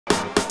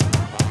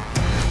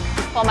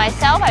For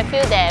myself, I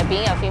feel that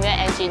being a female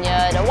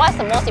engineer, what's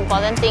the most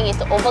important thing is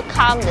to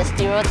overcome the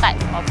stereotype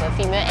of a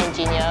female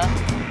engineer.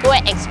 Go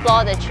and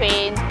explore the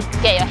train,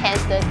 get your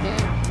hands dirty.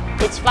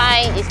 It's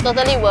fine, it's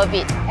totally worth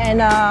it.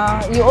 And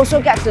you also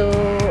get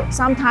to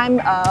sometimes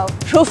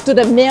prove to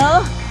the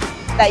male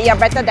that you're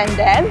better than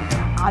them.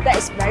 That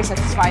is very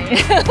satisfying.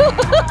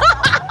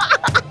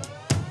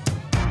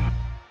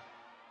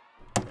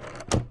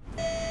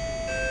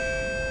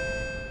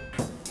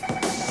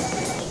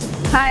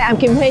 Hi, I'm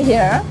Kim Huey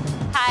here.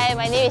 Hi,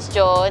 my name is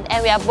Joan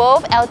and we are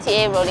both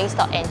LTA rolling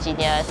stock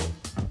engineers.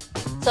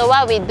 So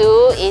what we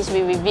do is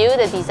we review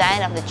the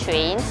design of the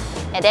trains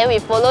and then we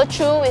follow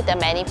through with the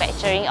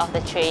manufacturing of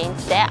the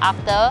trains.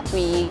 Thereafter,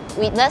 we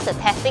witness the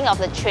testing of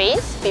the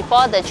trains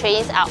before the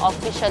trains are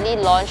officially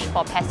launched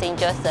for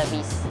passenger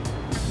service.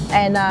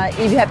 And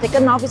if you have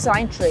taken Northeast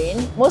Line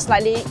train, most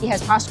likely it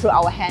has passed through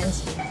our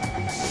hands.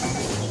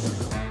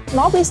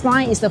 Northeast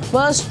Line is the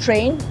first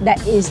train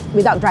that is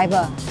without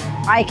driver.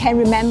 I can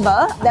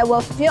remember there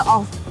were few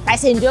of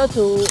passengers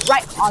to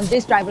ride on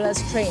this driverless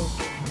train.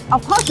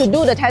 Of course, to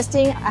do the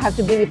testing, I have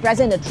to be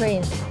present in the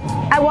train.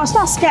 I was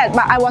not scared,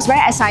 but I was very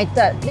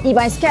excited. If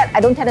I'm scared,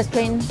 I don't test the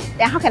train,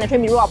 then how can the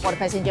train be rolled out for the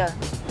passenger?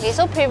 Okay,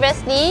 so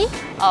previously,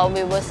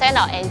 we will send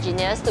our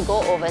engineers to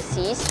go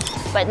overseas.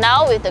 But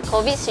now with the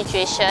COVID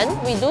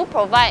situation, we do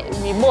provide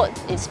remote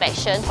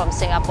inspection from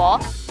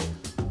Singapore.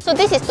 So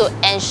this is to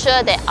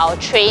ensure that our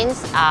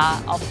trains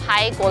are of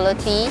high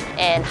quality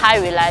and high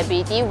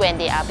reliability when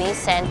they are being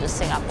sent to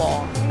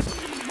Singapore.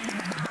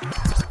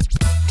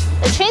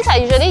 The trains are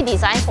usually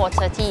designed for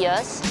 30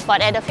 years, but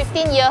at the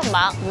 15-year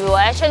mark, we will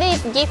actually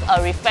give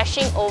a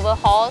refreshing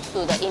overhaul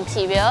to the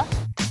interior.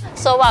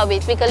 So what we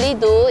typically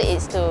do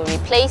is to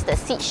replace the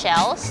seat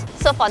shells.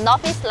 So for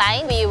Northeast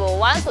Line, we will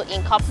want to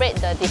incorporate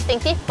the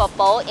distinctive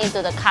purple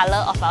into the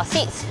colour of our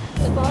seats.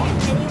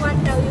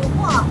 Anyone tell you,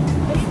 wow,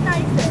 very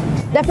nice.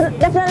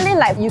 Definitely,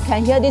 like you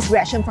can hear this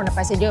reaction from the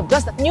passenger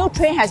because the new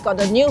train has got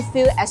the new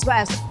feel as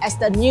well as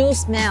the new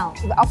smell.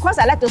 Of course,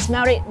 I like to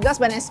smell it because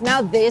when I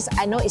smell this,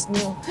 I know it's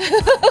new.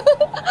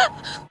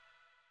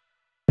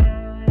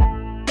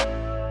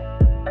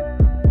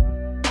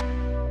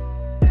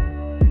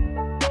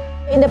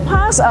 In the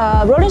past,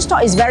 rolling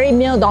stock is very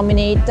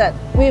male-dominated.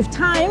 With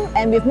time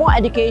and with more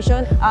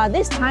education,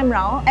 this time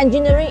round,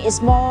 engineering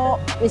is more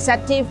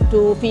receptive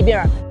to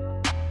female.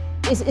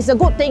 It's a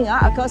good thing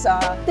because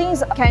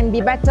things can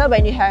be better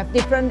when you have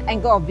different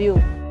angle of view.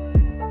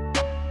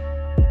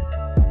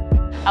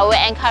 I will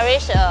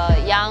encourage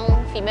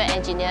young female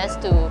engineers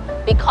to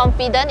be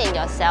confident in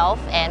yourself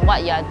and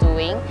what you are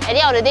doing. At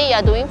the end of the day, you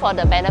are doing for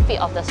the benefit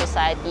of the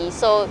society,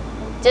 so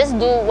just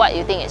do what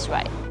you think is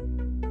right.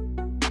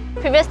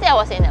 Previously, I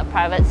was in a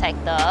private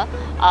sector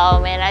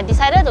and I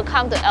decided to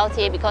come to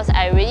LTA because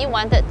I really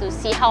wanted to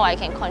see how I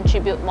can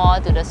contribute more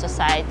to the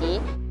society.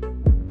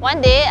 One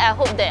day, I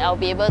hope that I'll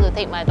be able to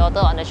take my daughter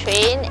on the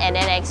train and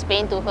then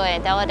explain to her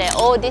and tell her that,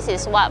 oh, this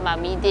is what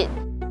Mommy did.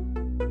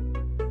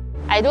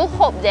 I do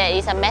hope that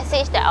it's a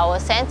message that I will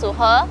send to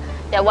her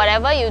that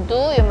whatever you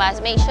do, you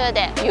must make sure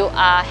that you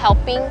are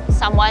helping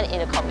someone in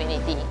the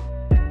community.